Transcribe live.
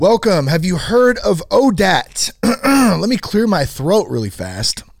Welcome. Have you heard of ODAT? Let me clear my throat really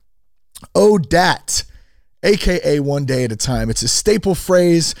fast. ODAT, aka one day at a time. It's a staple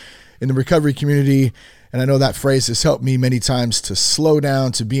phrase in the recovery community, and I know that phrase has helped me many times to slow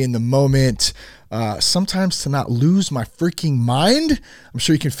down, to be in the moment, sometimes to not lose my freaking mind. I'm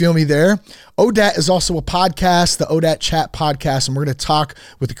sure you can feel me there. ODAT is also a podcast, the ODAT Chat Podcast, and we're going to talk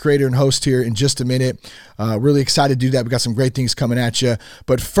with the creator and host here in just a minute. Really excited to do that. We got some great things coming at you.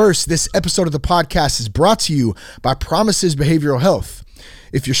 But first, this episode of the podcast is brought to you by Promises Behavioral Health.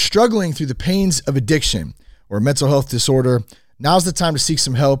 If you're struggling through the pains of addiction or a mental health disorder, now's the time to seek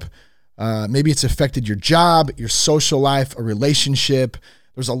some help. Maybe it's affected your job, your social life, a relationship.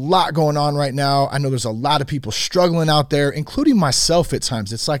 There's a lot going on right now. I know there's a lot of people struggling out there, including myself at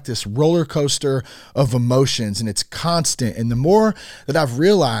times. It's like this roller coaster of emotions, and it's constant. And the more that I've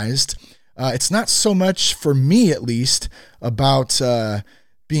realized, it's not so much, for me at least, about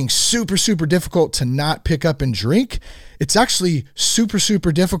being super, super difficult to not pick up and drink. It's actually super,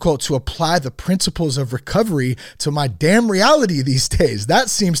 super difficult to apply the principles of recovery to my damn reality these days. That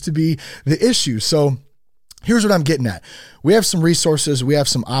seems to be the issue. So here's what I'm getting at. We have some resources. We have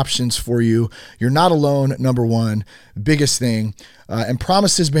some options for you. You're not alone, number one, biggest thing. And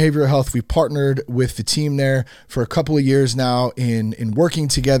Promises Behavioral Health, we partnered with the team there for a couple of years now in working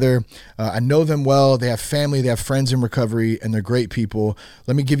together. I know them well. They have family, they have friends in recovery, and they're great people.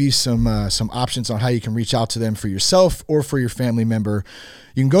 Let me give you some options on how you can reach out to them for yourself or for your family member.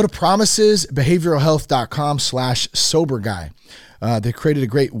 You can go to promisesbehavioralhealth.com/soberguy. They created a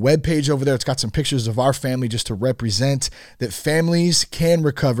great webpage over there. It's got some pictures of our family just to represent that families can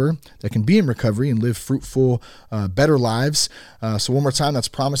recover, that can be in recovery and live fruitful, better lives. So one more time, that's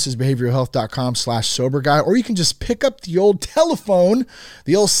promisesbehavioralhealth.com/soberguy, or you can just pick up the old telephone,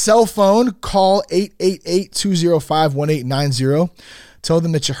 the old cell phone, call 888-205-1890. Tell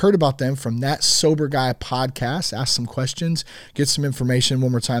them that you heard about them from That Sober Guy podcast. Ask some questions, get some information. One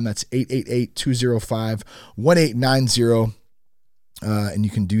more time, that's 888-205-1890. And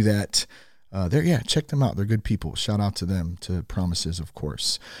you can do that there. Yeah, check them out. They're good people. Shout out to them, to Promises, of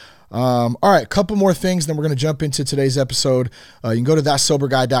course. All right, a couple more things, then we're going to jump into today's episode. You can go to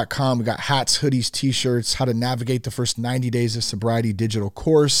thatsoberguy.com. We got hats, hoodies, t-shirts, how to navigate the first 90 days of sobriety digital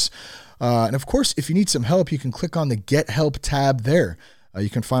course. And of course, if you need some help, you can click on the Get Help tab there. You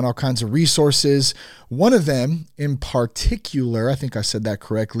can find all kinds of resources. One of them in particular, I think I said that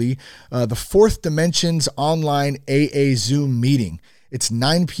correctly, the Fourth Dimensions online AA Zoom meeting. It's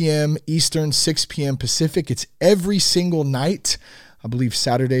 9 p.m. Eastern, 6 p.m. Pacific. It's every single night. I believe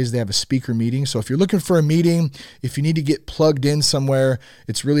Saturdays they have a speaker meeting. So if you're looking for a meeting, if you need to get plugged in somewhere,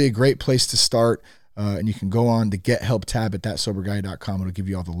 it's really a great place to start. And you can go on the Get Help tab at thatsoberguy.com. It'll give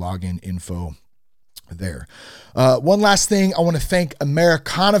you all the login info there. One last thing, I want to thank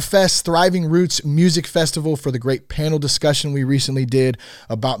Americana Fest, Thriving Roots Music Festival, for the great panel discussion we recently did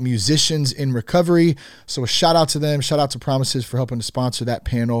about musicians in recovery. So a shout out to them. Shout out to Promises for helping to sponsor that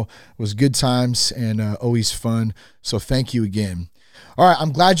panel. It was good times and always fun. So thank you again. All right,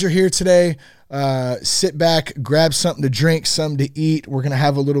 I'm glad you're here today. Sit back, grab something to drink, something to eat. We're going to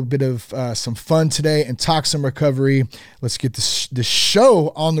have a little bit of some fun today and talk some recovery. Let's get the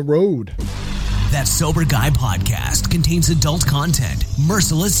show on the road. That Sober Guy podcast contains adult content,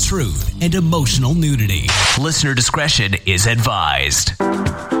 merciless truth, and emotional nudity. Listener discretion is advised.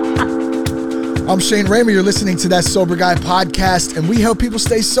 I'm Shane Raymer. You're listening to That Sober Guy podcast, and we help people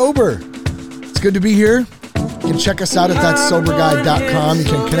stay sober. It's good to be here. You can check us out at thatsoberguy.com. You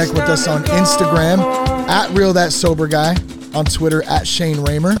can connect with us on Instagram at RealThatSoberGuy, on Twitter at Shane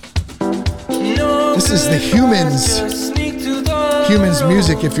Raymer. This is the Humans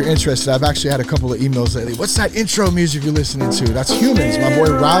music if you're interested. I've actually had a couple of emails lately. What's that intro music you're listening to? That's Humans. My boy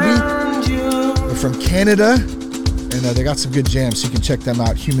Robbie. They're from Canada, and they got some good jams, so you can check them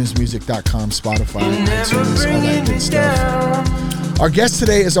out. Humansmusic.com, Spotify, iTunes, all that good stuff. Our guest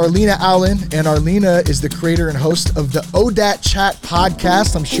today is Arlena Allen, and Arlena is the creator and host of the ODAT Chat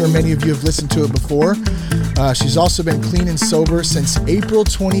podcast. I'm sure many of you have listened to it before. She's also been clean and sober since April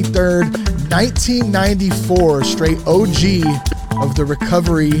 23rd, 1994, straight OG of the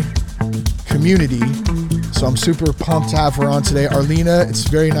recovery community. So I'm super pumped to have her on today. Arlena, it's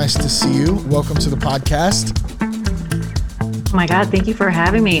very nice to see you. Welcome to the podcast. Oh my God, thank you for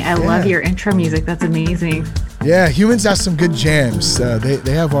having me. I love your intro music. That's amazing. Yeah, Humans have some good jams.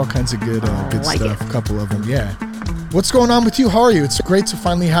 They have all kinds of good stuff. A couple of them, yeah. What's going on with you? How are you? It's great to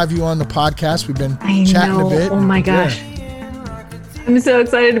finally have you on the podcast. We've been chatting a bit. Oh my gosh. I'm so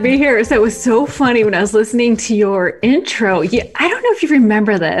excited to be here. So it was so funny when I was listening to your intro. Yeah, I don't know if you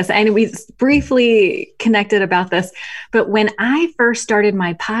remember this, and we briefly connected about this, but when I first started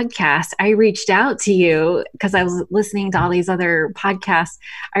my podcast, I reached out to you because I was listening to all these other podcasts.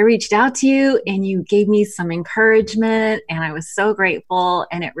 I reached out to you and you gave me some encouragement, and I was so grateful,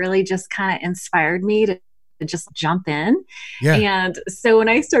 and it really just kind of inspired me to just jump in. Yeah. And so when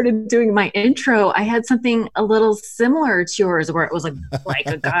I started doing my intro, I had something a little similar to yours where it was like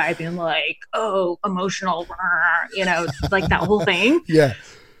a guy being like, oh, emotional, like that whole thing. Yeah.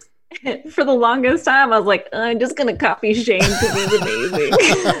 For the longest time, I was like, I'm just going to copy Shane because he's amazing.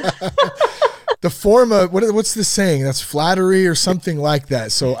 The form of what's the saying? That's flattery or something like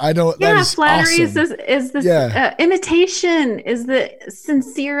that. So I don't. Yeah, that is flattery awesome. is this imitation is the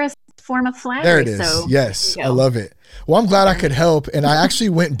sincerest form of flattery. There it is. So, yes, I love it. Well, I'm glad I could help, and I actually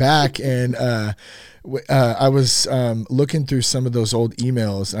went back and I was looking through some of those old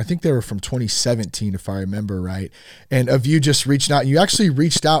emails. I think they were from 2017, if I remember right. And of you just reaching out. You actually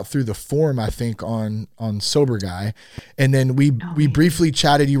reached out through the form, I think, on Sober Guy, and then we briefly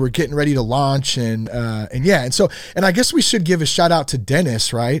chatted. You were getting ready to launch, and I guess we should give a shout out to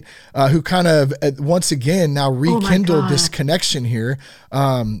Dennis, right? Who kind of once again now rekindled this connection here.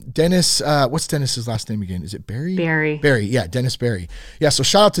 Dennis, what's Dennis's last name again? Is it Barry? Barry, yeah, Dennis Barry. Yeah, so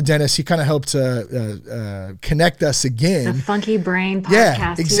shout out to Dennis. He kind of helped connect us again. The Funky Brain podcast.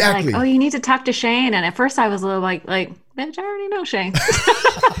 Yeah, exactly. Like, oh, you need to talk to Shane. And at first I was a little like, bitch, I already know Shane.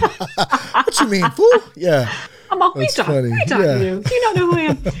 What you mean, fool? Yeah. I'm always talking to you. You don't know who I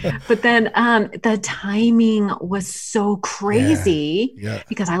am. But then the timing was so crazy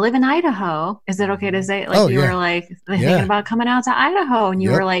because I live in Idaho. Is it okay to say? Like were like thinking about coming out to Idaho, and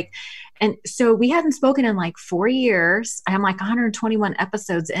you were like, and so we hadn't spoken in like 4 years. I'm like 121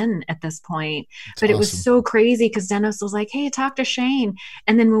 episodes in at this point. But it was so crazy because Dennis was like, hey, talk to Shane.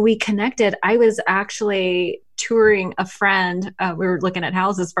 And then when we connected, I was actually touring a friend. We were looking at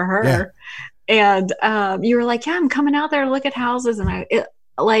houses for her. Yeah. And you were like, yeah, I'm coming out there to look at houses. And I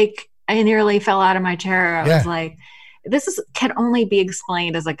nearly fell out of my chair. I was like, can only be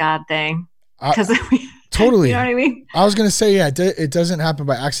explained as a God thing. Because totally. You know what I mean? I was going to say, it doesn't happen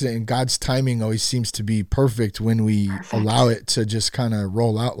by accident. And God's timing always seems to be perfect when we allow it to just kind of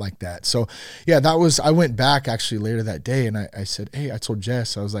roll out like that. So yeah, I went back actually later that day and I said, hey, I told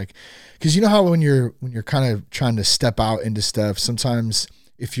Jess, I was like, because you know how when you're kind of trying to step out into stuff, sometimes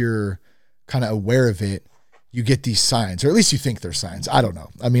if you're kind of aware of it, you get these signs, or at least you think they're signs. I don't know.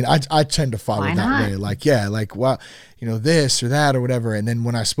 I mean, I tend to follow that way. Like, well, this or that or whatever. And then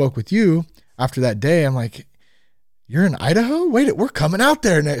when I spoke with you after that day, I'm like, you're in Idaho? Wait, we're coming out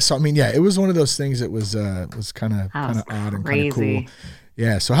there next. So, I mean, yeah, it was one of those things that was kind of odd and kind of cool.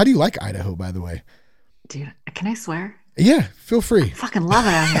 Yeah. So how do you like Idaho, by the way? Dude, can I swear? Yeah, feel free. I fucking love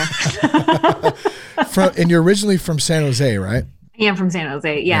it out here. And you're originally from San Jose, right? I am from San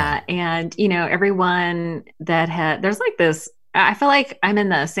Jose. Yeah. And, everyone that there's like this, I feel like I'm in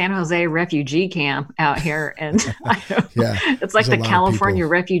the San Jose refugee camp out here. And it's like the California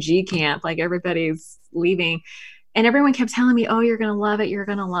refugee camp. Like everybody's leaving. And everyone kept telling me, oh, you're going to love it. You're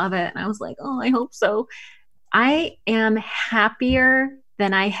going to love it. And I was like, oh, I hope so. I am happier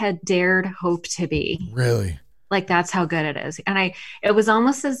than I had dared hope to be. Really? Like that's how good it is. And it was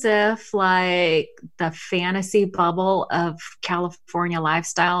almost as if like the fantasy bubble of California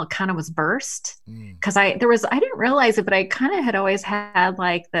lifestyle kind of was burst. Cause I didn't realize it, but I kind of had always had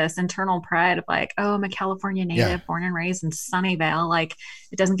like this internal pride of like, oh, I'm a California native, born and raised in Sunnyvale. Like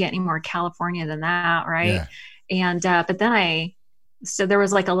it doesn't get any more California than that. Right. Yeah. And, but then so there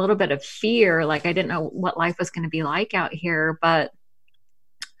was like a little bit of fear. Like I didn't know what life was going to be like out here, but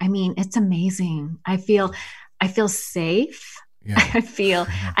I mean, it's amazing. I feel safe. Yeah. I feel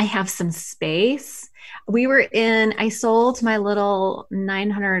I have some space. I sold my little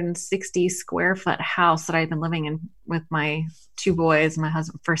 960 square foot house that I've been living in with my two boys, my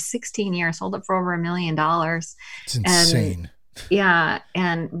husband for 16 years, sold it for over $1 million. It's insane.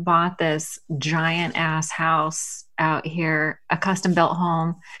 And bought this giant ass house out here, a custom built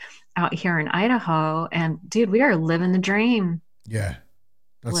home out here in Idaho. And dude, we are living the dream. Yeah.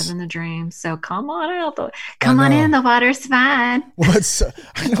 Living the dream. So come on out. Come on in. The water's fine. Well,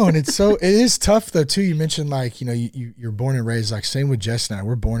 I know. And it is tough though too. You mentioned like, you're born and raised, like same with Jess and I,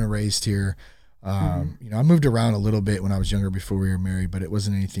 we're born and raised here. I moved around a little bit when I was younger before we were married, but it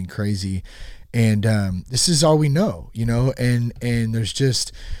wasn't anything crazy. And this is all we know, and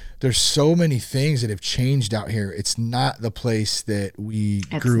there's so many things that have changed out here. It's not the place that we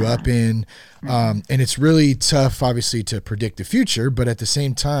grew up in. And it's really tough, obviously, to predict the future. But at the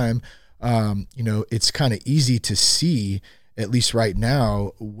same time, it's kind of easy to see at least right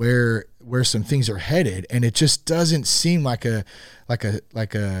now, where some things are headed, and it just doesn't seem like a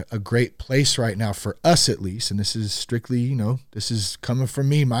great place right now for us, at least. And this is strictly, this is coming from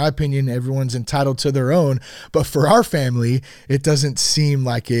me, my opinion. Everyone's entitled to their own, but for our family, it doesn't seem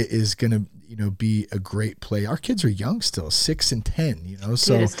like it is going to be a great play. Our kids are young still, 6 and 10.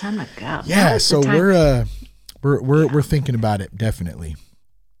 So dude, it's time to go. Yeah, so we're thinking about it, definitely.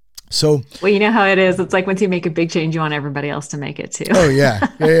 So, well, you know how it is. It's like once you make a big change, you want everybody else to make it too. Oh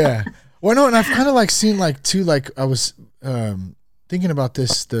yeah. Well, no, and I've kind of like seen like too, like I was thinking about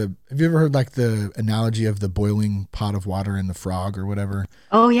this. Have you ever heard like the analogy of the boiling pot of water and the frog or whatever?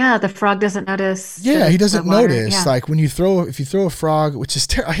 Oh yeah, the frog doesn't notice. Yeah, he doesn't notice. Yeah. Like if you throw a frog, which is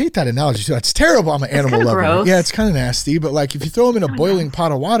I hate that analogy too. It's terrible. I'm an animal lover. Gross. Yeah, it's kind of nasty. But like if you throw him in a boiling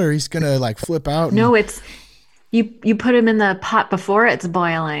pot of water, he's gonna like flip out. No, it's. You put him in the pot before it's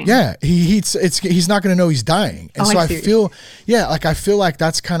boiling. Yeah, he's not going to know he's dying. And so I feel like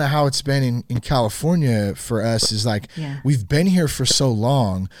that's kind of how it's been in California for us, is like we've been here for so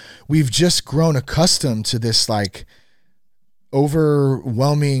long. We've just grown accustomed to this like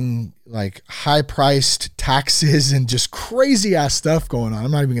overwhelming, like high-priced taxes and just crazy ass stuff going on.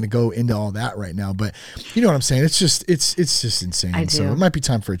 I'm not even going to go into all that right now, but you know what I'm saying? It's just insane. So it might be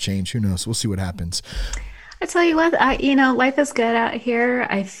time for a change. Who knows? We'll see what happens. I tell you what, life is good out here.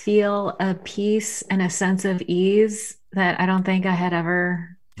 I feel a peace and a sense of ease that I don't think I had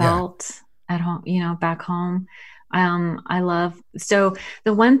ever felt at home, back home. So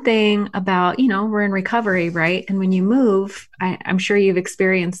the one thing about, we're in recovery, right? And when you move, I'm sure you've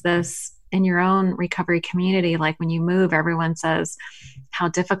experienced this in your own recovery community. Like when you move, everyone says how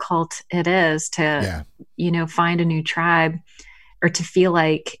difficult it is to, find a new tribe, or to feel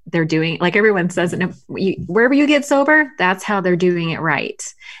like they're doing, like everyone says, wherever you get sober, that's how they're doing it right.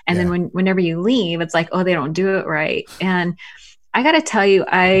 And then whenever you leave, it's like, oh, they don't do it right. And I got to tell you,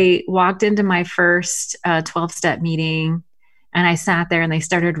 I walked into my first 12-step meeting and I sat there and they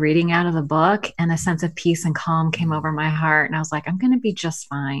started reading out of the book, and a sense of peace and calm came over my heart. And I was like, I'm going to be just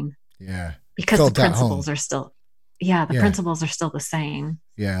fine. Yeah. Because the principles are still, principles are still the same.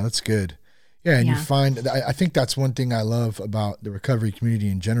 Yeah, that's good. Yeah, and you find, I think that's one thing I love about the recovery community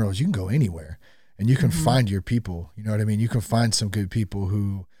in general, is you can go anywhere and you can find your people. You know what I mean? You can find some good people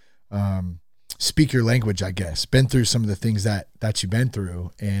who speak your language, I guess, been through some of the things that you've been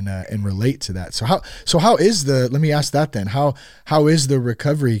through, and relate to that. So how is let me ask that then, how is the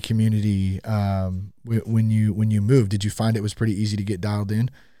recovery community when you moved? Did you find it was pretty easy to get dialed in?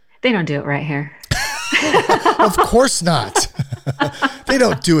 They don't do it right here. Of course not. They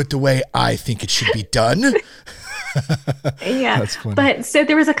don't do it the way I think it should be done. Yeah. That's funny. But so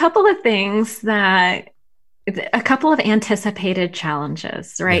there was a couple of anticipated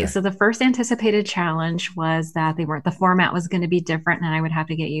challenges, right? Yeah. So the first anticipated challenge was that the format was going to be different and I would have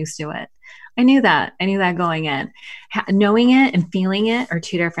to get used to it. I knew that going in. Knowing it and feeling it are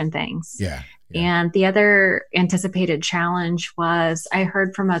two different things. Yeah. And the other anticipated challenge was, I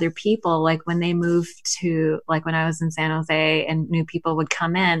heard from other people, like when they moved to, like when I was in San Jose and new people would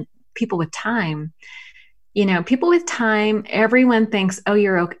come in, people with time, everyone thinks, oh,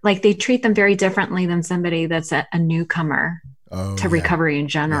 you're okay. Like they treat them very differently than somebody that's a newcomer to recovery in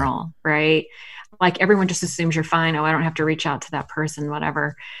general, right? Like everyone just assumes you're fine. Oh, I don't have to reach out to that person,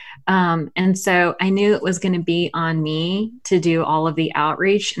 whatever. And so I knew it was going to be on me to do all of the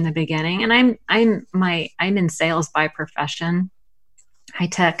outreach in the beginning. And I'm in sales by profession, high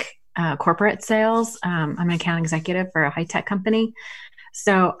tech corporate sales. I'm an account executive for a high tech company.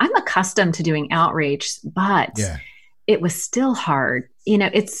 So I'm accustomed to doing outreach, but it was still hard.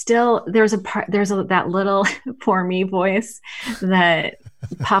 It's still, there's that little poor me voice that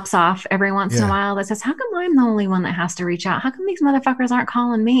pops off every once in a while that says, how come I'm the only one that has to reach out? How come these motherfuckers aren't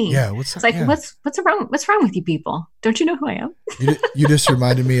calling me? Yeah. What's wrong with you people? Don't you know who I am? You just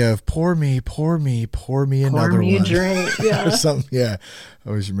reminded me of pour me another one. Drink. Yeah. Or something. Yeah. I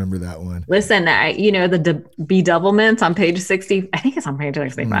always remember that one. Listen, the bedoublements on page 60, I think it's on page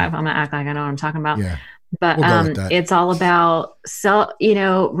 65. I'm going to act like I know what I'm talking about. Yeah. But it's all about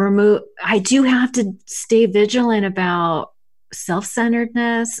I do have to stay vigilant about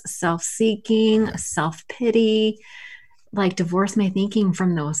self-centeredness, self-seeking, self-pity, like divorce my thinking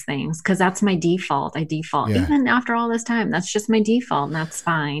from those things, because that's my default. I default even after all this time. That's just my default, and that's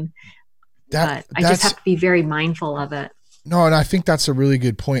fine. But I just have to be very mindful of it. No, and I think that's a really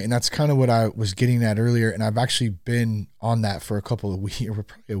good point, and that's kind of what I was getting at earlier. And I've actually been on that for a couple of weeks, or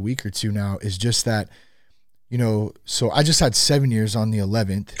probably a week or two now. Is just that. So I just had 7 years on the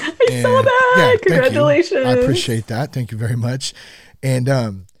 11th. I saw that. Yeah, congratulations. I appreciate that. Thank you very much. And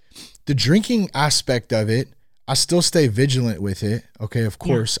the drinking aspect of it, I still stay vigilant with it. Okay. Of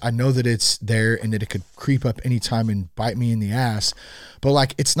course, I know that it's there and that it could creep up anytime and bite me in the ass, but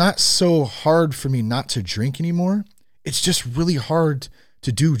like, it's not so hard for me not to drink anymore. It's just really hard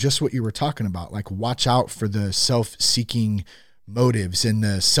to do just what you were talking about. Like, watch out for the self-seeking motives and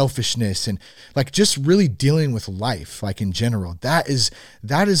the selfishness, and like just really dealing with life, like in general. That is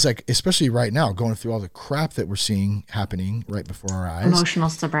like, especially right now, going through all the crap that we're seeing happening right before our eyes. Emotional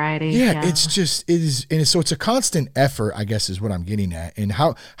sobriety. Yeah. It's just, so it's a constant effort, I guess, is what I'm getting at. And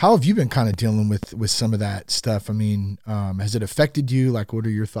how have you been kind of dealing with some of that stuff? I mean, has it affected you? Like, what are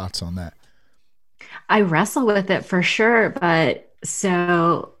your thoughts on that? I wrestle with it for sure, but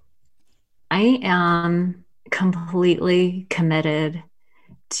so I am completely committed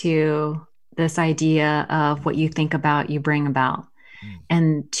to this idea of what you think about, you bring about,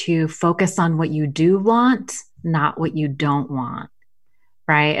 and to focus on what you do want, not what you don't want.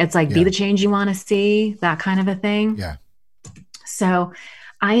 Right? It's like, be the change you want to see, that kind of a thing. Yeah. So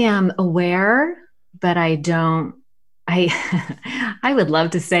I am aware, but I would love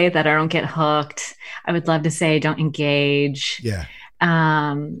to say that I don't get hooked. I would love to say I don't engage. Yeah.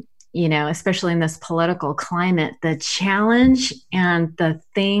 Especially in this political climate, the challenge and the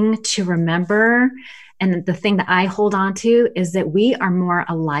thing to remember, and the thing that I hold on to, is that we are more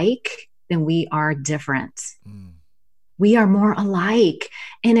alike than we are different. We are more alike.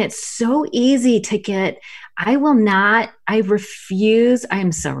 And it's so easy to get, I refuse, I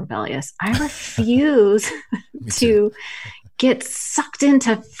am so rebellious. I refuse to get sucked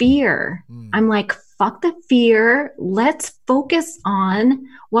into fear. I'm like, fuck the fear. Let's focus on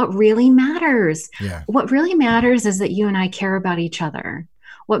what really matters. Yeah. What really matters is that you and I care about each other.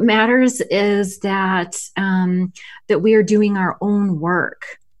 What matters is that we are doing our own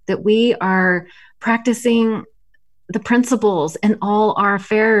work, that we are practicing the principles in all our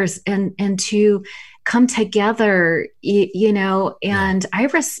affairs, and to come together, and I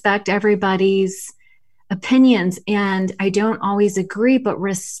respect everybody's opinions, and I don't always agree, but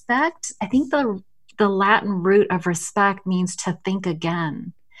respect, I think the Latin root of respect means to think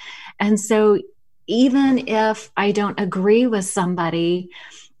again. And so even if I don't agree with somebody,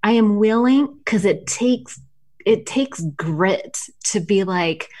 I am willing, because it takes grit to be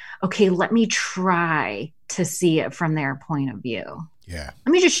like, okay, let me try to see it from their point of view. Yeah.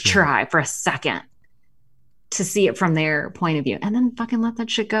 Let me just try for a second to see it from their point of view, and then fucking let that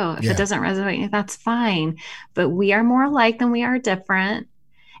shit go. If it doesn't resonate, that's fine. But we are more alike than we are different.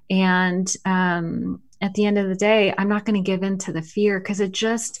 And at the end of the day, I'm not going to give in to the fear, because it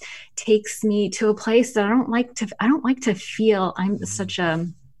just takes me to a place that I don't like to feel. I'm such a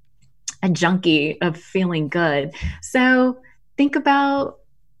junkie of feeling good. So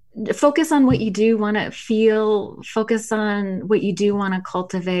focus on what you do want to feel, focus on what you do want to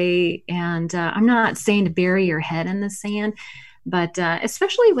cultivate. And I'm not saying to bury your head in the sand, but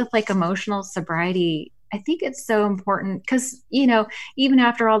especially with like emotional sobriety, I think it's so important, because, even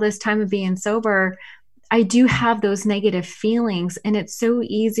after all this time of being sober, I do have those negative feelings, and it's so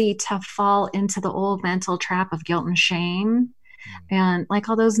easy to fall into the old mental trap of guilt and shame and like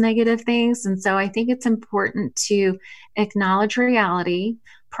all those negative things. And so I think it's important to acknowledge reality,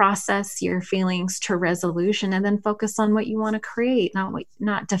 process your feelings to resolution, and then focus on what you want to create,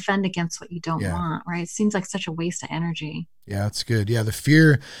 not defend against what you don't want. Right? It seems like such a waste of energy. Yeah, that's good. Yeah, the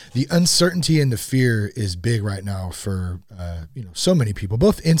fear, the uncertainty and the fear is big right now for so many people,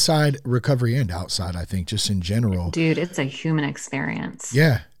 both inside recovery and outside, I think, just in general. Dude, it's a human experience.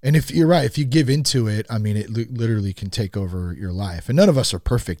 Yeah. And if you're right, if you give into it, I mean, it literally can take over your life. And none of us are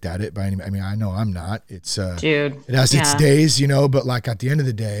perfect at it by any, I mean, I know I'm not. It's dude, it has its days, but like at the end of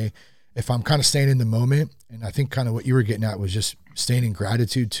the day, if I'm kind of staying in the moment, and I think kind of what you were getting at was just staying in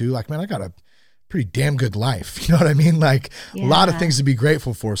gratitude too. Like, man, I got a pretty damn good life. You know what I mean? Like a lot of things to be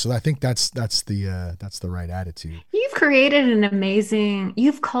grateful for. So I think that's the right attitude. You've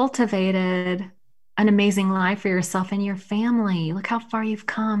cultivated an amazing life for yourself and your family. Look how far you've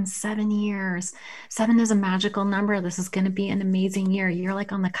come. 7 years. 7 is a magical number. This is going to be an amazing year. You're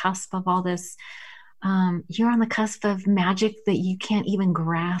like on the cusp of all this. You're on the cusp of magic that you can't even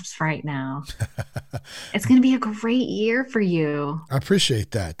grasp right now. It's going to be a great year for you. I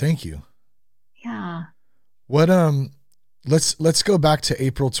appreciate that. Thank you. Yeah. What, let's go back to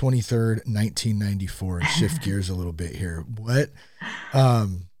April 23rd, 1994 and shift gears a little bit here. What,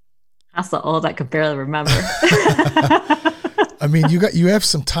 I'm so old I could barely remember. I mean, you have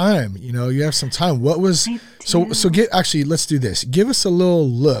some time, you have some time. What was, let's do this. Give us a little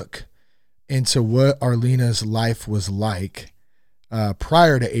look into what Arlena's life was like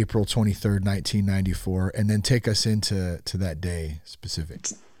prior to April 23rd, 1994, and then take us into that day specific.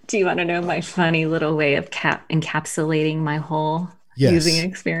 Do you want to know my funny little way of encapsulating my whole Yes. using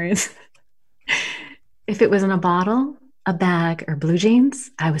experience? If it was in a bottle, a bag, or blue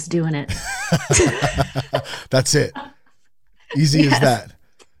jeans, I was doing it. That's it. Easy as that.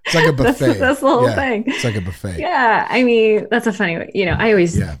 It's like a buffet. That's the whole thing. It's like a buffet. Yeah. I mean, that's a funny way. I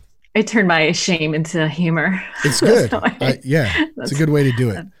always, I turn my shame into humor. It's good. It's a good way to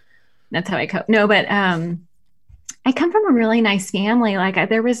do it. That's how I cope. No, but I come from a really nice family. Like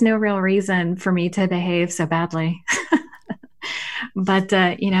there was no real reason for me to behave so badly. But,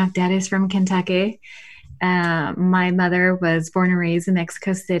 Dad is from Kentucky. My mother was born and raised in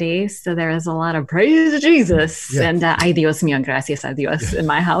Mexico City. So there was a lot of praise Jesus and ay Dios mío, gracias a Dios in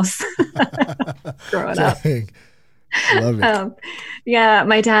my house growing up. Love it.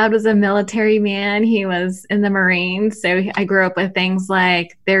 My dad was a military man. He was in the Marines. So I grew up with things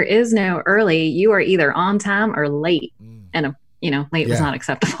like there is no early. You are either on time or late. And, late was not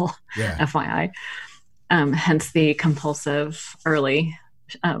acceptable, FYI. Hence the compulsive early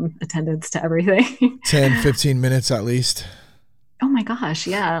attendance to everything. 10, 15 minutes at least. Oh my gosh.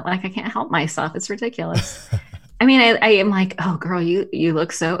 Yeah. Like I can't help myself. It's ridiculous. I mean, I am like, oh girl, you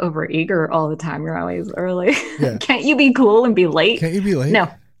look so overeager all the time. You're always early. Yeah. Can't you be cool and be late? Can't you be late? No.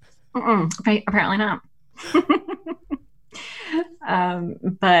 Apparently not.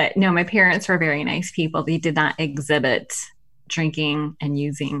 But no, my parents were very nice people. They did not exhibit drinking and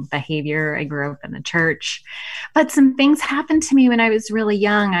using behavior. I grew up in the church, but some things happened to me when I was really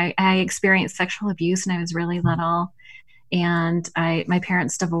young. I experienced sexual abuse when I was really little, and my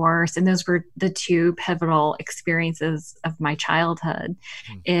parents divorced, and those were the two pivotal experiences of my childhood.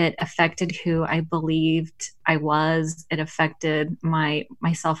 It affected who I believed I was. It affected my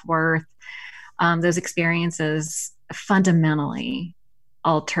self-worth. Those experiences fundamentally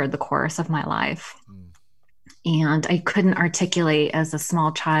altered the course of my life. And I couldn't articulate as a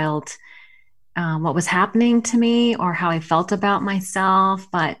small child what was happening to me or how I felt about myself.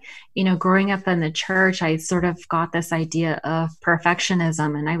 But, growing up in the church, I sort of got this idea of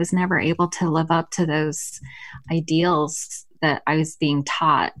perfectionism, and I was never able to live up to those ideals that I was being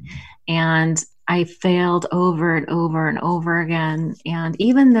taught. And I failed over and over and over again. And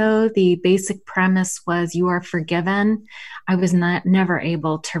even though the basic premise was you are forgiven, I was never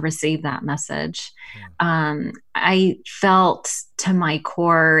able to receive that message. I felt to my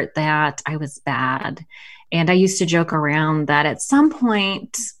core that I was bad. And I used to joke around that at some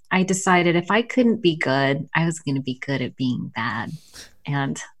point I decided if I couldn't be good, I was going to be good at being bad.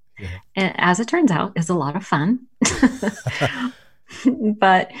 And as it turns out, is a lot of fun.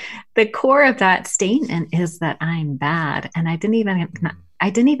 But the core of that statement is that I'm bad. And I didn't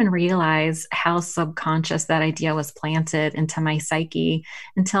even realize how subconscious that idea was planted into my psyche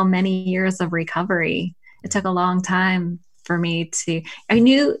until many years of recovery. It took a long time for me I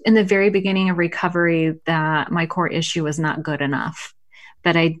knew in the very beginning of recovery that my core issue was not good enough,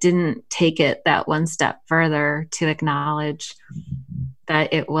 but I didn't take it that one step further to acknowledge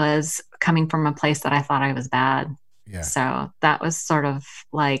that it was coming from a place that I thought I was bad. Yeah. So that was sort of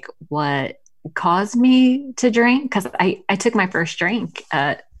like what caused me to drink, because I took my first drink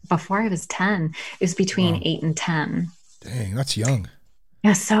before I was 10. It was between 8 and 10. Dang, that's young.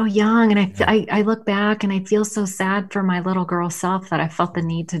 Yeah, so young. And I look back and I feel so sad for my little girl self that I felt the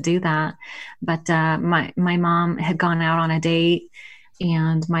need to do that. But my mom had gone out on a date,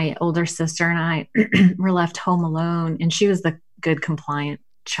 and my older sister and I were left home alone. And she was the good, compliant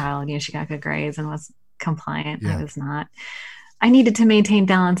child. She got good grades and was compliant. I was not. I needed to maintain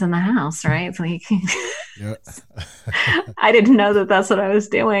balance in the house, right? So I didn't know that that's what I was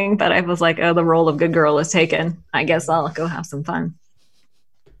doing, but I was like, oh, the role of good girl is taken. I guess I'll go have some fun.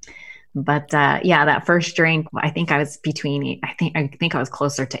 But that first drink, I think I was I think I was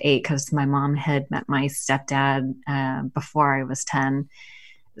closer to 8 because my mom had met my stepdad before I was 10.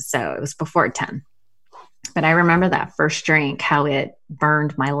 So it was before 10. But I remember that first drink, how it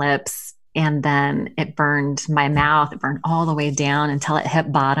burned my lips. And then it burned my mouth. It burned all the way down until it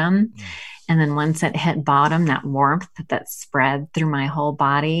hit bottom. And then once it hit bottom, that warmth that spread through my whole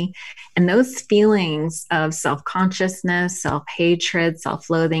body. And those feelings of self-consciousness, self-hatred,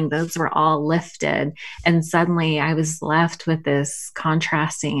 self-loathing, those were all lifted. And suddenly I was left with this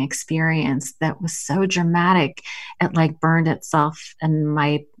contrasting experience that was so dramatic. It like burned itself in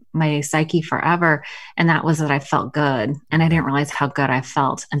my psyche forever. And that was that I felt good. And I didn't realize how good I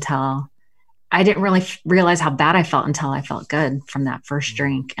felt until I didn't really realize how bad I felt until I felt good from that first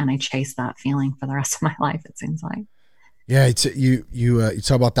drink. And I chased that feeling for the rest of my life, it seems like. Yeah. It's, you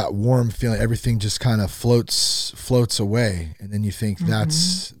talk about that warm feeling, everything just kind of floats away. And then you think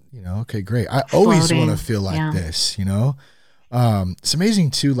that's, okay, great. I always want to feel like this, It's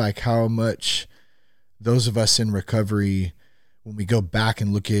amazing too, like how much those of us in recovery, when we go back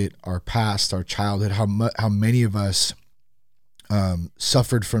and look at our past, our childhood, how many of us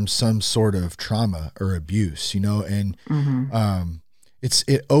suffered from some sort of trauma or abuse, and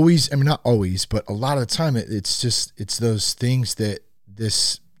it always, I mean, not always, but a lot of the time it's those things that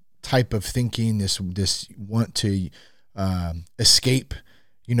this type of thinking, this want to escape,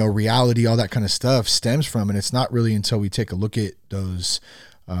 reality, all that kind of stuff stems from. And it's not really until we take a look at those,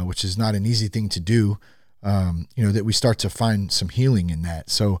 which is not an easy thing to do, that we start to find some healing in that.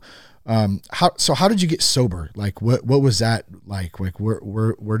 So how did you get sober? Like what was that like? Like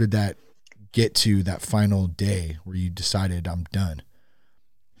where did that get to, that final day where you decided I'm done?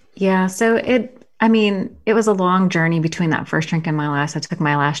 Yeah. So it was a long journey between that first drink and my last. I took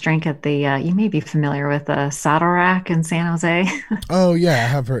my last drink at the, you may be familiar with the Saddle Rack in San Jose. Oh yeah. I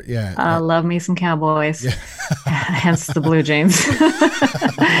have heard. Yeah. Love me some Cowboys. Yeah. Hence the Blue Jays.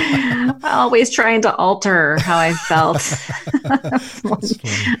 Always trying to alter how I felt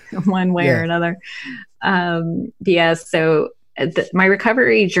one way or another. So my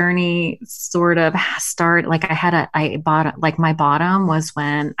recovery journey sort of started, like my bottom was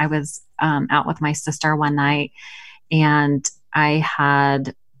when I was out with my sister one night, and I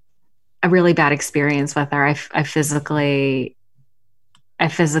had a really bad experience with her. I physically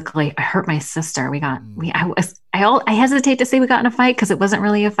hurt my sister. I hesitate to say we got in a fight because it wasn't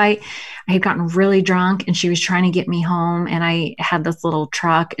really a fight. I had gotten really drunk and she was trying to get me home, and I had this little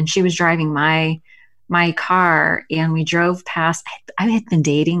truck and she was driving my car, and we drove past. I had been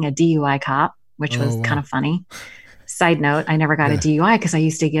dating a DUI cop, which was kind of funny. Side note, I never got a DUI because I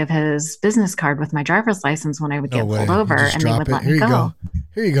used to give his business card with my driver's license when I would get pulled over, and they would let me go.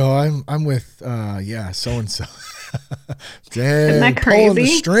 Here you go. I'm with so-and-so. Dang, isn't that crazy? Pulling the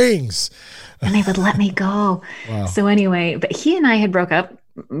strings. And they would let me go. Wow. So anyway, but he and I had broke up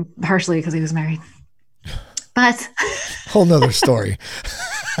partially because he was married. But whole nother story.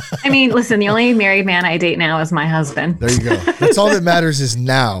 I mean, listen, the only married man I date now is my husband. There you go. That's all that matters is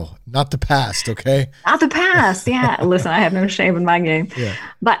now, not the past, okay? Not the past, yeah. Listen, I have no shame in my game. Yeah.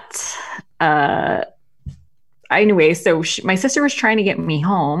 But anyway, so my sister was trying to get me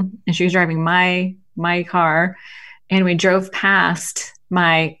home, and she was driving my car, and we drove past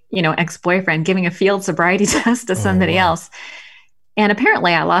my, ex-boyfriend giving a field sobriety test to somebody else. And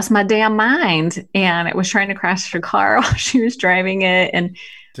apparently I lost my damn mind, and it was trying to crash her car while she was driving it. And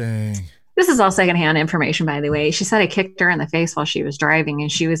dang. This is all secondhand information, by the way. She said I kicked her in the face while she was driving, and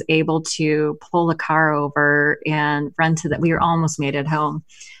she was able to pull the car over and run we were almost made it home,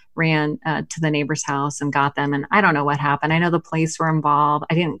 ran to the neighbor's house and got them. And I don't know what happened. I know the police were involved.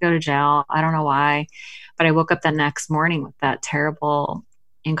 I didn't go to jail. I don't know why, but I woke up the next morning with that terrible,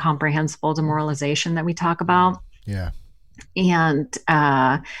 incomprehensible demoralization that we talk about. Yeah. And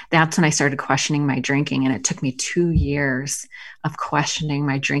that's when I started questioning my drinking. And it took me 2 years of questioning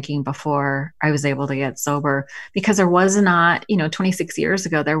my drinking before I was able to get sober, because there was not, 26 years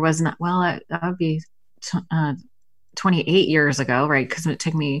ago, there was not, that would be 28 years ago, right? Because it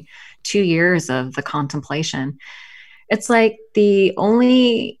took me 2 years of the contemplation. It's like the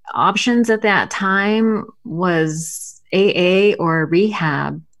only options at that time was AA or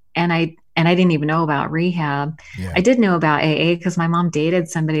rehab. And I didn't even know about rehab. Yeah. I did know about AA because my mom dated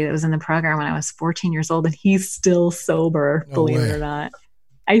somebody that was in the program when I was 14 years old, and he's still sober, believe it or not.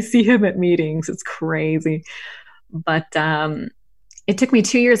 I see him at meetings. It's crazy. But it took me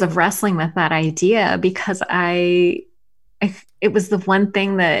 2 years of wrestling with that idea because it was the one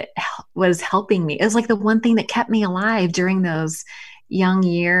thing that was helping me. It was like the one thing that kept me alive during those young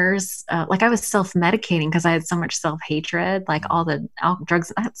years. Like I was self-medicating because I had so much self-hatred, like all the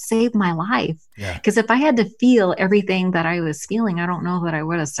drugs that saved my life. Because if I had to feel everything that I was feeling, I don't know that I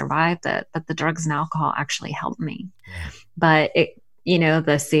would have survived it, but the drugs and alcohol actually helped me. But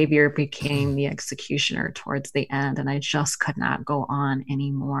the savior became the executioner towards the end, and I just could not go on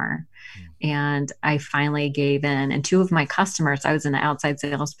anymore. And I finally gave in. And two of my customers, I was in an outside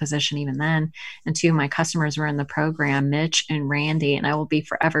sales position even then, and two of my customers were in the program, Mitch and Randy. And I will be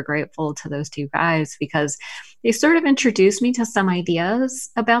forever grateful to those two guys because they sort of introduced me to some ideas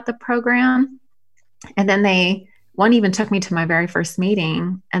about the program. And then one even took me to my very first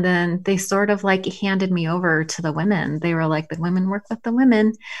meeting, and then they sort of like handed me over to the women. They were like, the women work with the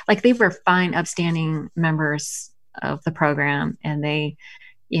women. Like they were fine, upstanding members of the program. And they,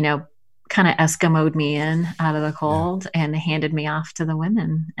 kind of Eskimoed me in out of the cold and handed me off to the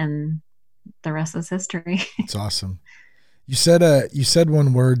women, and the rest is history. It's awesome. You said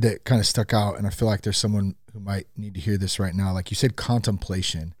one word that kind of stuck out, and I feel like there's someone who might need to hear this right now. Like you said,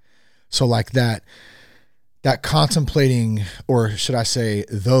 contemplation. So like that that contemplating, or should I say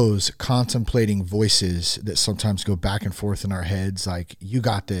those contemplating voices that sometimes go back and forth in our heads, like, you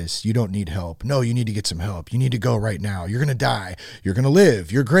got this, you don't need help. No, you need to get some help. You need to go right now. You're going to die. You're going to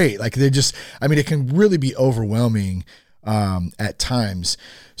live. You're great. Like, it can really be overwhelming at times.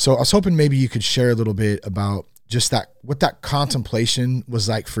 So I was hoping maybe you could share a little bit about just what that contemplation was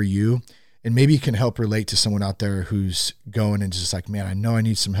like for you. And maybe you can help relate to someone out there who's going and just like, man, I know I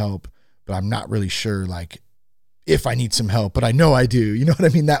need some help, but I'm not really sure, like, if I need some help, but I know I do. You know what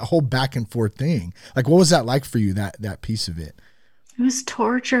I mean? That whole back and forth thing. Like, what was that like for you, that piece of it? It was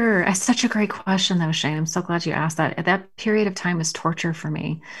torture. That's such a great question, though, Shane. I'm so glad you asked that. That period of time was torture for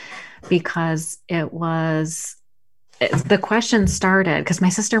me, because the question started because my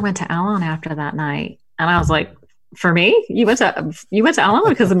sister went to Al-Anon after that night. And I was like, for me, you went to Al-Anon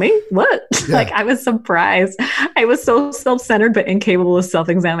because of me? What? Yeah. Like, I was surprised. I was so self-centered, but incapable of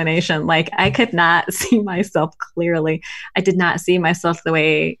self-examination. Like, I could not see myself clearly. I did not see myself the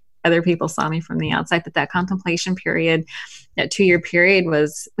way other people saw me from the outside. But that contemplation period, that 2-year period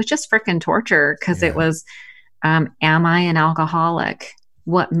was just freaking torture, because it was, am I an alcoholic?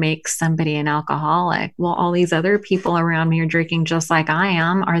 What makes somebody an alcoholic? Well, all these other people around me are drinking just like I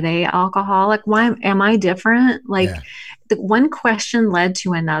am. Are they alcoholic? Why am I different? Like, the one question led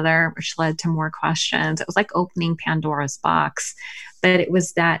to another, which led to more questions. It was like opening Pandora's box. But it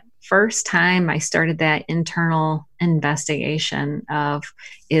was that first time I started that internal investigation of,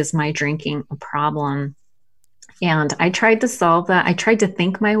 is my drinking a problem? And I tried to solve that. I tried to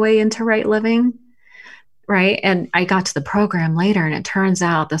think my way into right living. Right. And I got to the program later, and it turns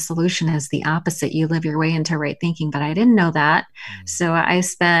out the solution is the opposite. You live your way into right thinking. But I didn't know that. So I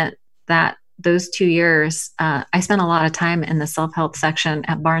spent those 2 years, I spent a lot of time in the self-help section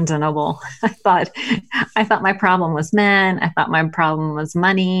at Barnes & Noble. I thought my problem was men. I thought my problem was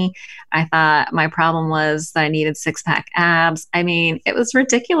money. I thought my problem was that I needed 6-pack abs. I mean, it was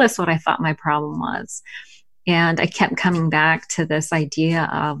ridiculous what I thought my problem was. And I kept coming back to this idea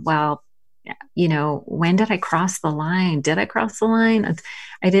of, well, you know, when did I cross the line? Did I cross the line?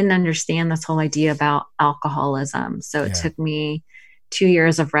 I didn't understand this whole idea about alcoholism. So it took me 2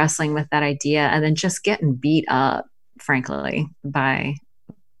 years of wrestling with that idea, and then just getting beat up, frankly, by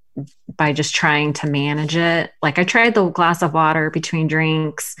just trying to manage it. Like, I tried the glass of water between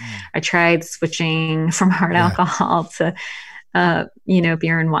drinks. I tried switching from hard alcohol to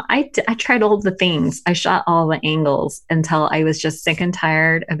beer and wine. I tried all the things. I shot all the angles until I was just sick and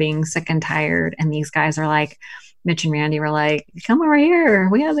tired of being sick and tired. And these guys are like, Mitch and Randy were like, come over here.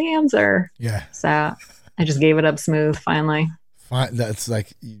 We have the answer. Yeah. So I just gave it up smooth finally. That's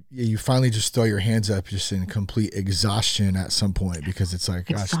like, you finally just throw your hands up just in complete exhaustion at some point, because it's like,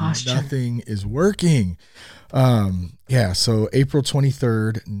 gosh, nothing is working. So April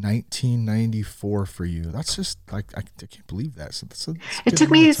 23rd, 1994 for you. That's just like, I can't believe that. So it took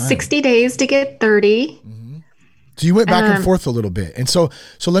me 60 days to get 30. Mm-hmm. So you went back and forth a little bit. And so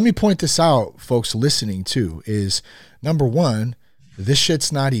let me point this out, folks listening too, is number one, this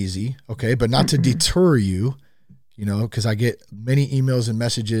shit's not easy. Okay. But not to deter you, you know, cause I get many emails and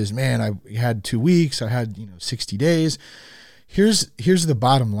messages, man, I had 2 weeks, I had, 60 days. Here's the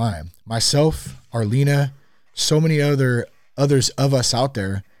bottom line. Myself, Arlena, so many others of us out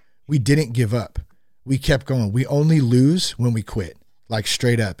there, we didn't give up. We kept going. We only lose when we quit, like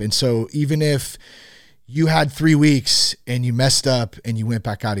straight up. And so even if you had 3 weeks and you messed up and you went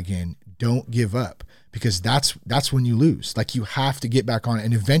back out again, don't give up, because that's when you lose. Like, you have to get back on,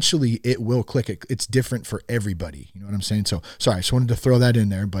 and eventually it will click. It's different for everybody. You know what I'm saying? So sorry, I just wanted to throw that in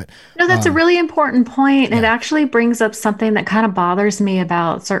there, but no, that's a really important point. Yeah. It actually brings up something that kind of bothers me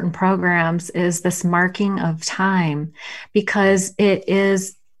about certain programs, is this marking of time, because it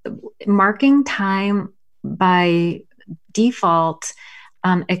is marking time by default,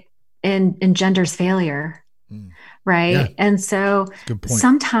 engenders failure. Right. Yeah. And so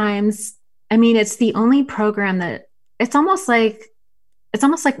sometimes, I mean, it's the only program that it's almost like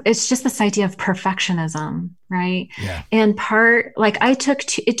it's just this idea of perfectionism, right? Yeah. And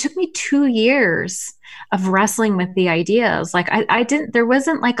it took me 2 years of wrestling with the ideas. Like, there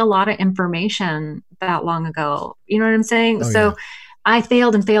wasn't like a lot of information that long ago. You know what I'm saying? I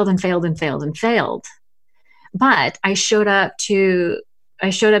failed and failed and failed and failed and failed. But I showed up to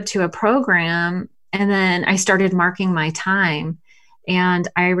a program, and then I started marking my time. And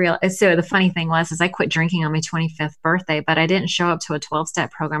I realized, so the funny thing was I quit drinking on my 25th birthday, but I didn't show up to a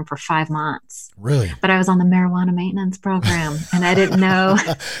 12-step program for 5 months. Really? But I was on the marijuana maintenance program, and I didn't know.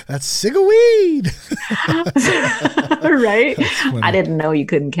 That's sick of weed. Right? I didn't know you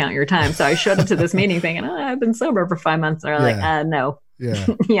couldn't count your time. So I showed up to this meeting thinking, I've been sober for 5 months. They're like, no. Yeah.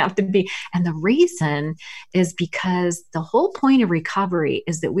 You have to be. And the reason is because the whole point of recovery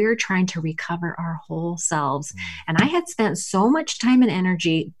is that we're trying to recover our whole selves. And I had spent so much time and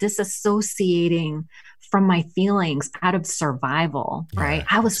energy disassociating from my feelings out of survival, right?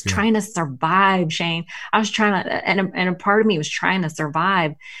 I was trying to survive, Shane. I was trying to, and a part of me was trying to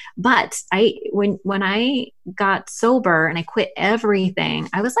survive. But when I got sober and I quit everything,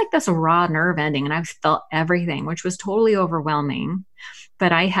 I was like this raw nerve ending, and I felt everything, which was totally overwhelming.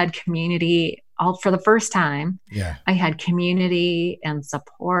 But I had community all for the first time. Yeah. I had community and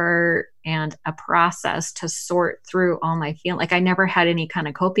support and a process to sort through all my feelings. Like I never had any kind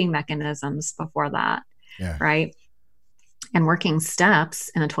of coping mechanisms before that. Yeah. Right. And working steps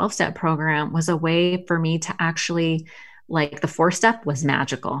in a 12-step program was a way for me to actually, like the 4-step was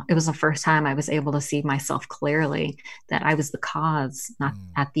magical. It was the first time I was able to see myself clearly, that I was the cause, not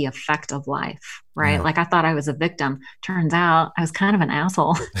at the effect of life. Right. Yeah. Like I thought I was a victim. Turns out I was kind of an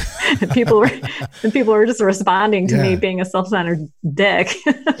asshole. people were just responding to me being a self-centered dick.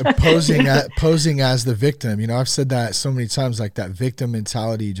 posing as the victim. You know, I've said that so many times, like that victim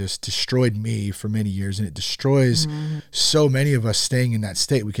mentality just destroyed me for many years, and it destroys so many of us staying in that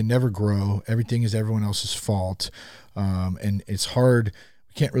state. We can never grow. Everything is everyone else's fault. And it's hard.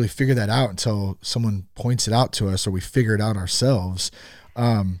 We can't really figure that out until someone points it out to us, or we figure it out ourselves.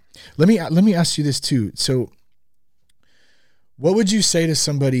 Let me ask you this too. So what would you say to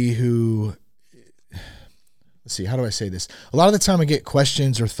somebody who, let's see, how do I say this? A lot of the time I get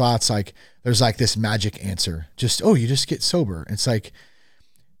questions or thoughts like there's like this magic answer, just, oh, you just get sober. It's like,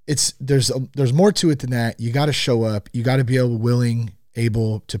 there's more to it than that. You got to show up. You got to be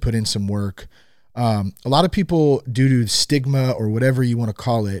able to put in some work. A lot of people, due to stigma or whatever you want to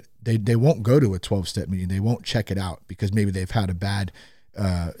call it, they won't go to a 12-step meeting. They won't check it out because maybe they've had a bad,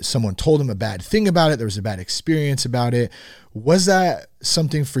 someone told them a bad thing about it. There was a bad experience about it. Was that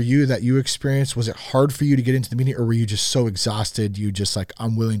something for you that you experienced? Was it hard for you to get into the meeting, or were you just so exhausted? You just like,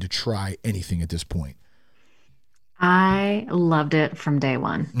 I'm willing to try anything at this point. I loved it from day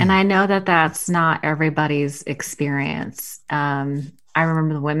one. And I know that that's not everybody's experience. I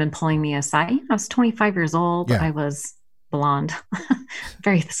remember the women pulling me aside. I was 25 years old. I was blonde,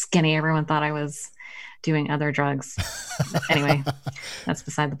 very skinny. Everyone thought I was doing other drugs. Anyway, that's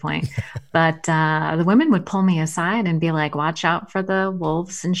beside the point. But the women would pull me aside and be like, watch out for the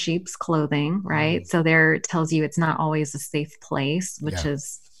wolves in sheep's clothing, right? So there tells you it's not always a safe place, which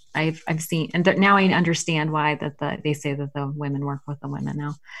is, I've seen, and now I understand why they say that the women work with the women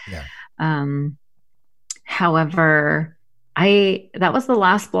now. However, that was the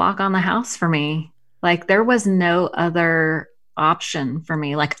last block on the house for me. Like there was no other option for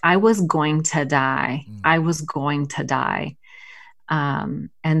me. Like I was going to die. I was going to die.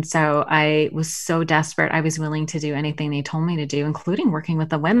 And so I was so desperate. I was willing to do anything they told me to do, including working with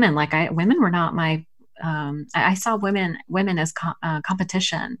the women. Like women were not my, I saw women as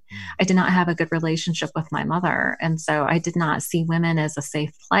competition. I did not have a good relationship with my mother. And so I did not see women as a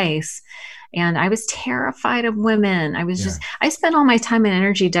safe place. And I was terrified of women. I was I spent all my time and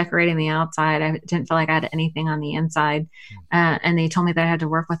energy decorating the outside. I didn't feel like I had anything on the inside. And they told me that I had to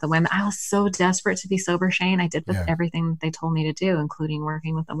work with the women. I was so desperate to be sober, Shane. I did everything they told me to do, including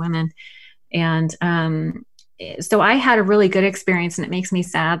working with the women. And, so I had a really good experience, and it makes me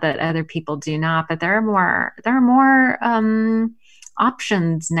sad that other people do not, but there are more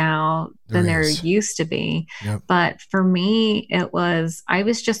options now than there used to be. But for me, I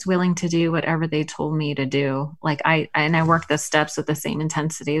was just willing to do whatever they told me to do. Like I worked the steps with the same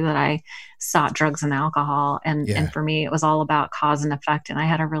intensity that I sought drugs and alcohol. And for me, it was all about cause and effect, and I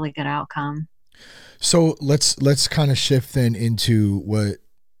had a really good outcome. So let's kind of shift then into what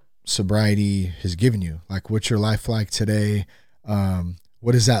sobriety has given you. Like, what's your life like today?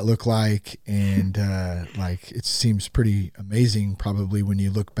 What does that look like? And like, it seems pretty amazing probably when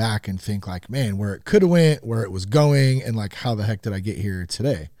you look back and think like, man, where it could have went, where it was going, and like, how the heck did I get here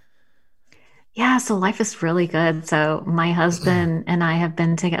today? Yeah, so life is really good. So my husband and I have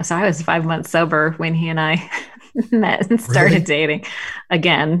been together. So I was 5 months sober when he and I met and started dating.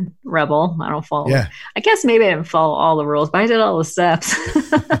 Again, rebel. I don't follow. I guess maybe I didn't follow all the rules, but I did all the steps.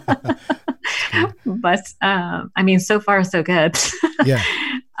 But I mean, so far so good.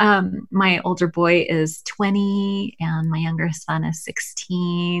 My older boy is 20 and my younger son is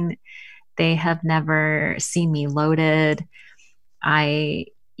 16. They have never seen me loaded. I'm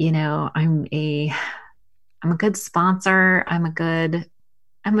a good sponsor. I'm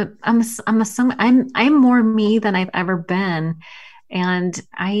more me than I've ever been. And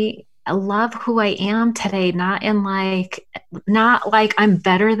I love who I am today, not like I'm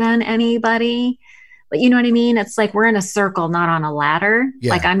better than anybody, you know what I mean? It's like we're in a circle, not on a ladder.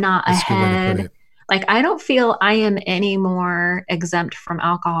 Yeah, like I'm not that's a good way to put ahead. it. Like I don't feel I am any more exempt from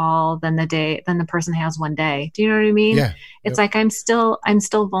alcohol than the person has one day. Do you know what I mean? Yeah. It's Yep. like I'm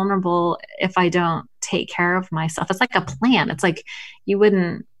still vulnerable if I don't take care of myself. It's like a plant. It's like you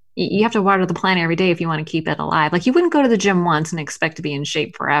have to water the plant every day if you want to keep it alive. Like you wouldn't go to the gym once and expect to be in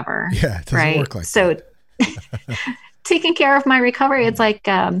shape forever. Yeah, it doesn't right? work like so taking care of my recovery, it's like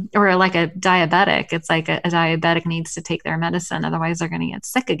or like a diabetic. It's like a diabetic needs to take their medicine, otherwise they're going to get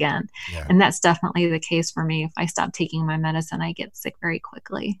sick again. Yeah. And that's definitely the case for me. If I stop taking my medicine, I get sick very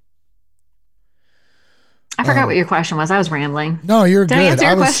quickly. I forgot what your question was. I was rambling. No, you're Did good. I answer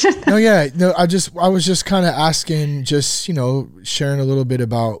your question? I was just kind of asking, just, sharing a little bit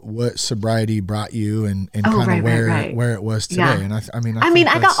about what sobriety brought you and kind of where it was today. Yeah. And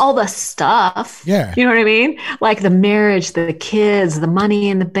I got all the stuff. Yeah. You know what I mean? Like the marriage, the kids, the money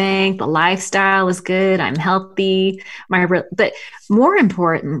in the bank, the lifestyle is good. I'm healthy. But more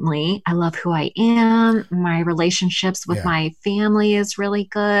importantly, I love who I am. My relationships with my family is really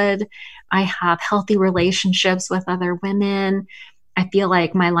good. I have healthy relationships with other women. I feel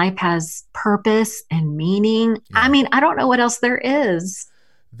like my life has purpose and meaning. Yeah. I mean, I don't know what else there is.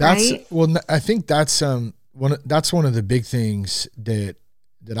 Well, I think that's one of the big things that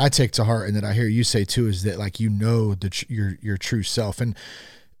I take to heart and that I hear you say too, is that like, your true self. And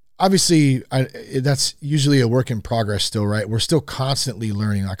obviously that's usually a work in progress still, right? We're still constantly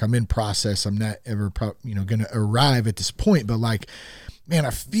learning. Like I'm in process. I'm not ever, going to arrive at this point, but like, man,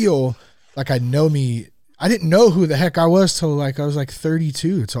 I feel like I know me. I didn't know who the heck I was till like I was like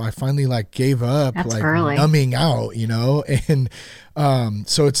 32. So I finally like gave up. That's like early. Numbing out, and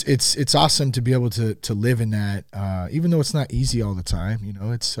so it's awesome to be able to live in that, even though it's not easy all the time.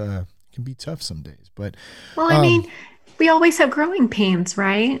 It's it can be tough some days. But I mean, we always have growing pains,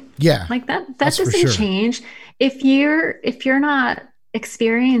 right? Yeah, like that doesn't change. If you're not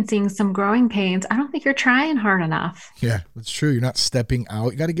experiencing some growing pains, I don't think you're trying hard enough. Yeah, that's true. You're not stepping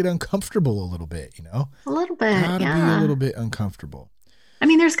out. You got to get uncomfortable a little bit, A little bit. Gotta be a little bit uncomfortable. I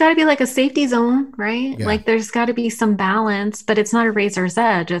mean, there's got to be like a safety zone, right? Yeah. Like there's got to be some balance, but it's not a razor's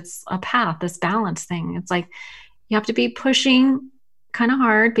edge. It's a path, this balance thing. It's like you have to be pushing kind of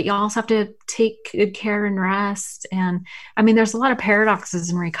hard, but you also have to take good care and rest. And I mean, there's a lot of paradoxes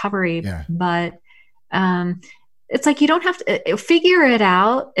in recovery, but it's like you don't have to figure it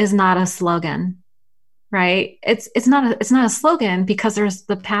out is not a slogan, right? It's not a slogan because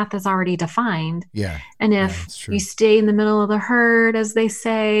the path is already defined. Yeah. And if you stay in the middle of the herd, as they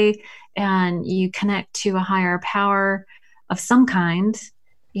say, and you connect to a higher power of some kind,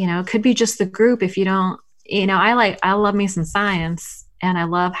 it could be just the group. If you don't, I love me some science, and I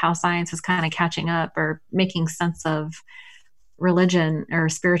love how science is kind of catching up or making sense of religion or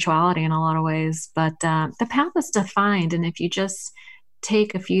spirituality in a lot of ways, but the path is defined. And if you just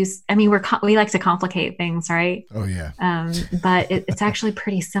take a few, we like to complicate things, right? Oh yeah. But it's actually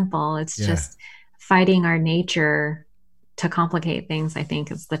pretty simple. It's just fighting our nature to complicate things, I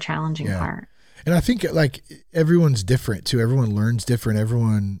think, is the challenging part. And I think like everyone's different too. Everyone learns different.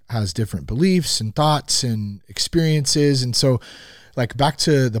 Everyone has different beliefs and thoughts and experiences. And so like back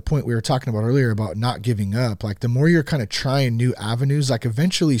to the point we were talking about earlier about not giving up, like the more you're kind of trying new avenues, like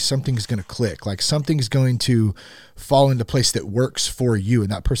eventually something's going to click, like something's going to fall into place that works for you and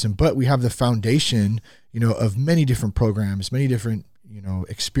that person. But we have the foundation, of many different programs, many different,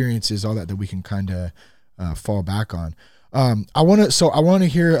 experiences, all that we can kind of fall back on. I want to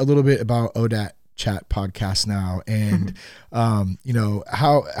hear a little bit about ODAT Chat podcast now. And,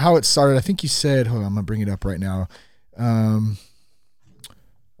 how it started. I think you said, hold on, I'm gonna bring it up right now.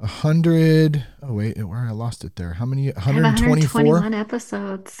 100. Oh wait, where I lost it there. How many? 124 121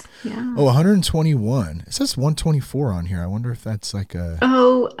 episodes. Yeah. Oh, 121. It says 124 on here. I wonder if that's like a.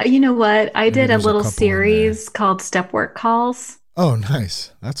 Oh, you know what? I did a little series called Step Work Calls. Oh,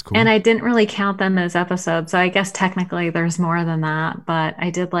 nice. That's cool. And I didn't really count them as episodes. So I guess technically there's more than that, but I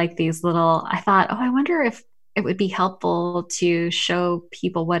did like these little, I thought, I wonder if it would be helpful to show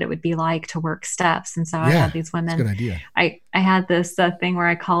people what it would be like to work steps. And so I had these women. That's a good idea. I had this thing where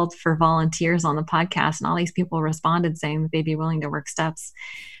I called for volunteers on the podcast, and all these people responded saying that they'd be willing to work steps.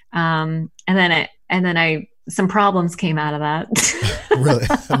 And then some problems came out of that. Really?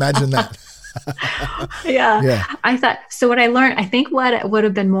 Imagine that. Yeah. I thought, so what I learned, I think what would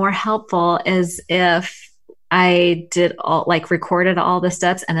have been more helpful is if I did recorded all the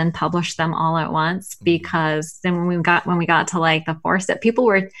steps and then published them all at once, because then when we got to like the 4-step, people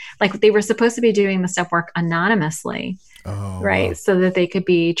were like, they were supposed to be doing the step work anonymously. Oh, right. Wow. So that they could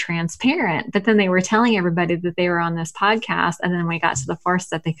be transparent, but then they were telling everybody that they were on this podcast. And then when we got to the 4th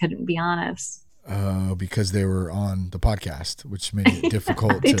step, they couldn't be honest. Because they were on the podcast, which made it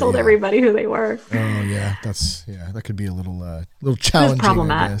difficult. They told everybody who they were. Oh yeah, that could be a little challenging. It was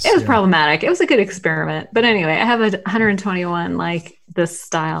problematic. It was problematic. It was a good experiment, but anyway, I have 121 like this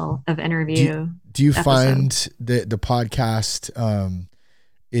style of interview. Do you find that the podcast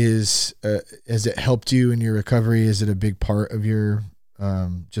has it helped you in your recovery? Is it a big part of your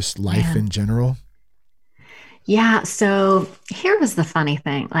just life in general? Yeah. So here was the funny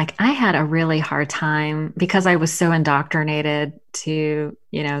thing. Like I had a really hard time because I was so indoctrinated to,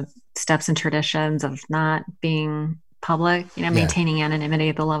 steps and traditions of not being public, maintaining anonymity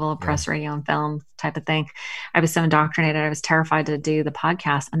at the level of press, radio, and film type of thing. I was so indoctrinated. I was terrified to do the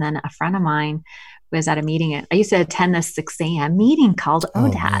podcast. And then a friend of mine was at a meeting. I used to attend this 6 a.m. meeting called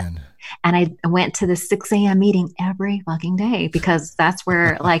ODAT. And I went to the 6 a.m. meeting every fucking day because that's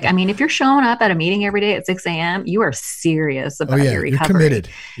where, if you're showing up at a meeting every day at 6 a.m., you are serious about your recovery. You're committed.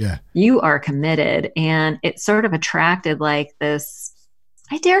 Yeah. You are committed. And it sort of attracted like this,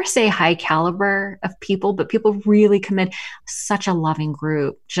 I dare say, high caliber of people, but people really commit. Such a loving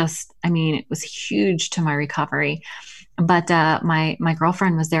group. It was huge to my recovery. But my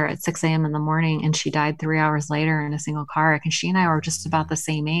girlfriend was there at 6 a.m. in the morning and she died 3 hours later in a single car wreck. And she and I were just about the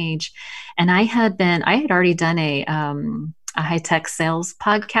same age. And I had already done a high-tech sales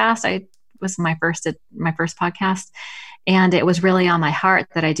podcast. It was my first podcast. And it was really on my heart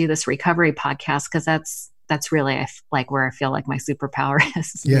that I do this recovery podcast because that's really where I feel like my superpower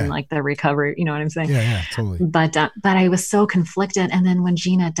is in like the recovery, you know what I'm saying? Yeah, totally. But I was so conflicted. And then when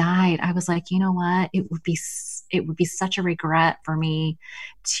Gina died, I was like, you know what? It would be such a regret for me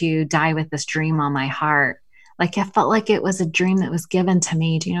to die with this dream on my heart. Like I felt like it was a dream that was given to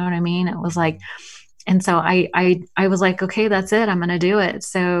me. Do you know what I mean? It was like, and so I was like, okay, that's it. I'm going to do it.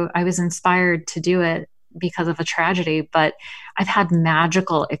 So I was inspired to do it because of a tragedy, but I've had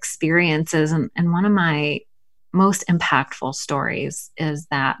magical experiences. And one of my most impactful stories is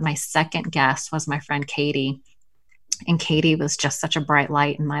that my second guest was my friend Katie. And Katie was just such a bright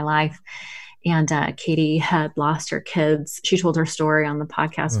light in my life. And Katie had lost her kids. She told her story on the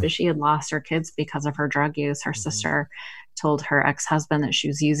podcast, but she had lost her kids because of her drug use. Her sister told her ex-husband that she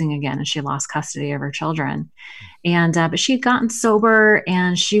was using again and she lost custody of her children. And but she had gotten sober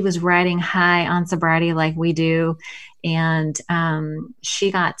and she was riding high on sobriety like we do. And she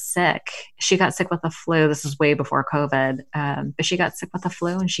got sick. She got sick with the flu. This is way before COVID. But she got sick with the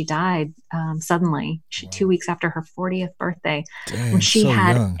flu and she died suddenly. 2 weeks after her 40th birthday. Dang, when she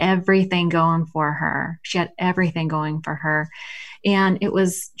had young. everything going for her. She had everything going for her. And it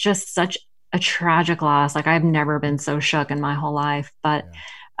was just such a tragic loss. Like I've never been so shook in my whole life. But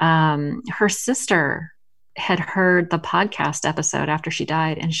her sister had heard the podcast episode after she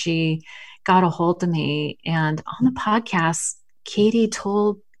died and she got a hold of me. And on the podcast, Katie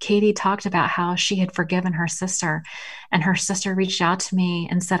talked about how she had forgiven her sister, and her sister reached out to me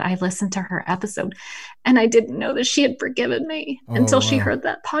and said, I listened to her episode and I didn't know that she had forgiven me until she heard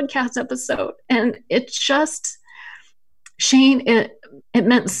that podcast episode. And it just, Shane, it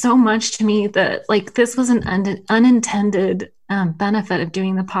meant so much to me that like this was an unintended benefit of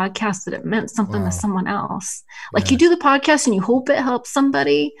doing the podcast, that it meant something to someone else. Like you do the podcast and you hope it helps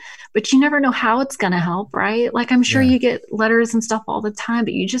somebody, but you never know how it's going to help, right? Like I'm sure you get letters and stuff all the time,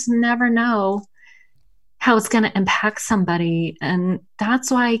 but you just never know how it's going to impact somebody. And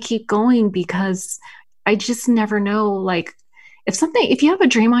that's why I keep going, because I just never know, like if you have a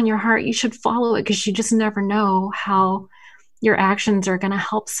dream on your heart, you should follow it, because you just never know how your actions are going to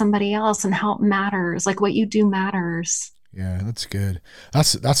help somebody else, and how it matters. Like what you do matters. Yeah, that's good.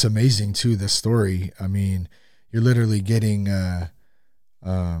 That's amazing too, this story. I mean, you're literally getting a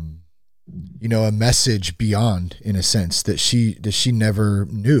message beyond, in a sense, that she never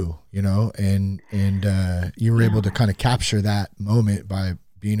knew, and you were able to kind of capture that moment by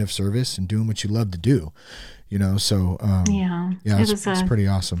being of service and doing what you love to do, so it's pretty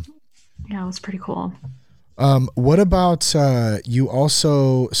awesome. Yeah, it was pretty cool. What about you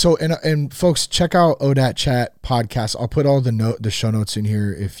also? So and folks, check out ODAT Chat podcast. I'll put all the show notes in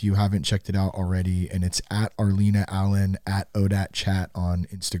here if you haven't checked it out already, and it's at Arlena Allen at ODAT Chat on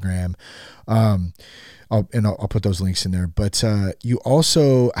Instagram. I'll put those links in there. But you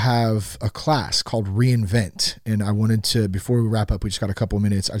also have a class called Reinvent, and I wanted to, before we wrap up, we just got a couple of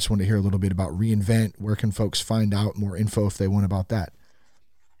minutes. I just want to hear a little bit about Reinvent. Where can folks find out more info if they want about that?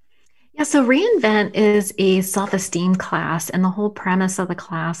 Yeah, so Reinvent is a self-esteem class, and the whole premise of the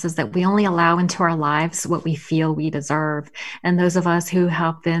class is that we only allow into our lives what we feel we deserve. And those of us who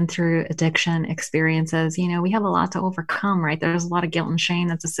have been through addiction experiences, we have a lot to overcome, right? There's a lot of guilt and shame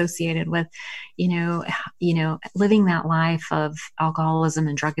that's associated with, living that life of alcoholism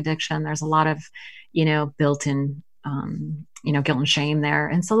and drug addiction. There's a lot of, built-in guilt and shame there.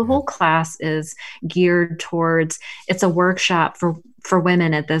 And so the whole class is geared towards, it's a workshop for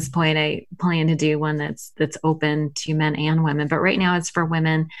women at this point. I plan to do one that's open to men and women, but right now it's for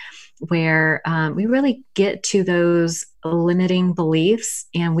women, where we really get to those limiting beliefs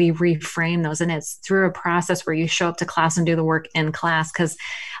and we reframe those. And it's through a process where you show up to class and do the work in class, because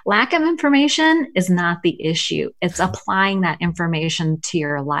lack of information is not the issue. It's applying that information to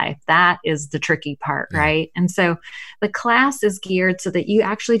your life. That is the tricky part, right? And so the class is geared so that you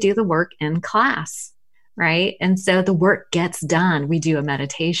actually do the work in class, right? And so the work gets done. We do a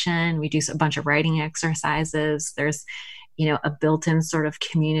meditation, we do a bunch of writing exercises. There's a built-in sort of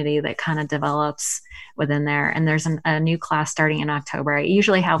community that kind of develops within there. And there's a new class starting in October. I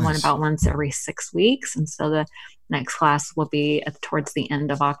usually have one about once every 6 weeks. And so the next class will be towards the end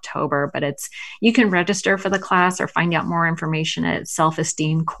of October, but you can register for the class or find out more information at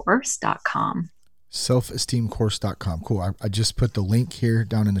selfesteemcourse.com. Selfesteemcourse.com. Cool. I just put the link here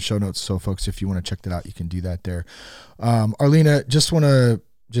down in the show notes. So folks, if you want to check that out, you can do that there. Arlena, just want to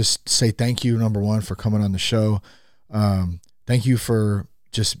say thank you, number one, for coming on the show. Thank you for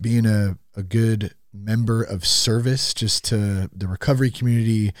just being a good member of service just to the recovery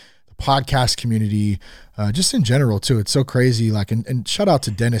community, the podcast community, just in general too. It's so crazy. And shout out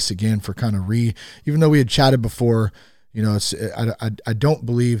to Dennis again for kind of even though we had chatted before, I don't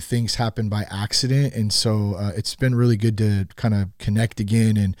believe things happen by accident. And so, it's been really good to kind of connect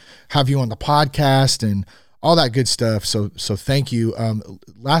again and have you on the podcast and all that good stuff. So thank you.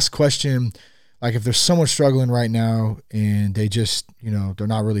 Last question. If there's someone struggling right now and they just, they're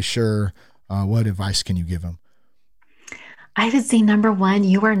not really sure, what advice can you give them? I would say, number one,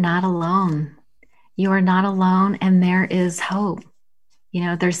 you are not alone. You are not alone, and there is hope.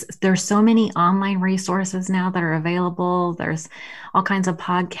 There's so many online resources now that are available. There's all kinds of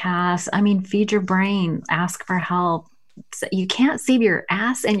podcasts. Feed your brain, ask for help. You can't see your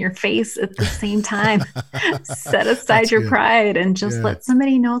ass and your face at the same time. Set aside your pride and just let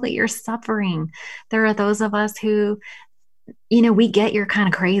somebody know that you're suffering. There are those of us who, we get you're kind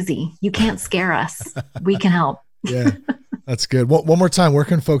of crazy. You can't scare us. We can help. Yeah, that's good. One more time, where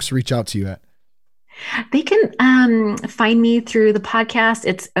can folks reach out to you at? They can find me through the podcast.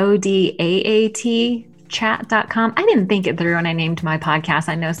 It's ODAAT chat.com. I didn't think it through when I named my podcast.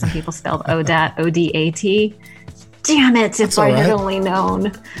 I know some people spelled ODAT, ODAT. Damn it, if I had only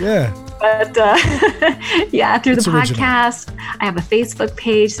known. Yeah. But through the podcast. Original. I have a Facebook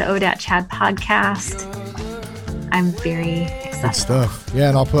page, the ODAT Chad Podcast. I'm very excited. Good stuff. Yeah,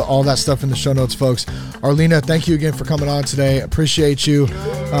 and I'll put all that stuff in the show notes, folks. Arlena, thank you again for coming on today. Appreciate you.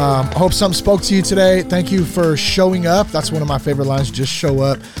 I hope something spoke to you today. Thank you for showing up. That's one of my favorite lines, just show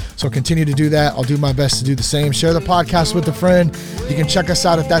up. So continue to do that. I'll do my best to do the same. Share the podcast with a friend. You can check us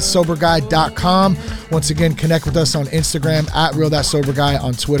out at thatsoberguy.com. Once again, connect with us on Instagram at RealThatSoberGuy,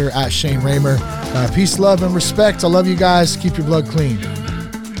 on Twitter at Shane Raymer. Peace, love, and respect. I love you guys. Keep your blood clean.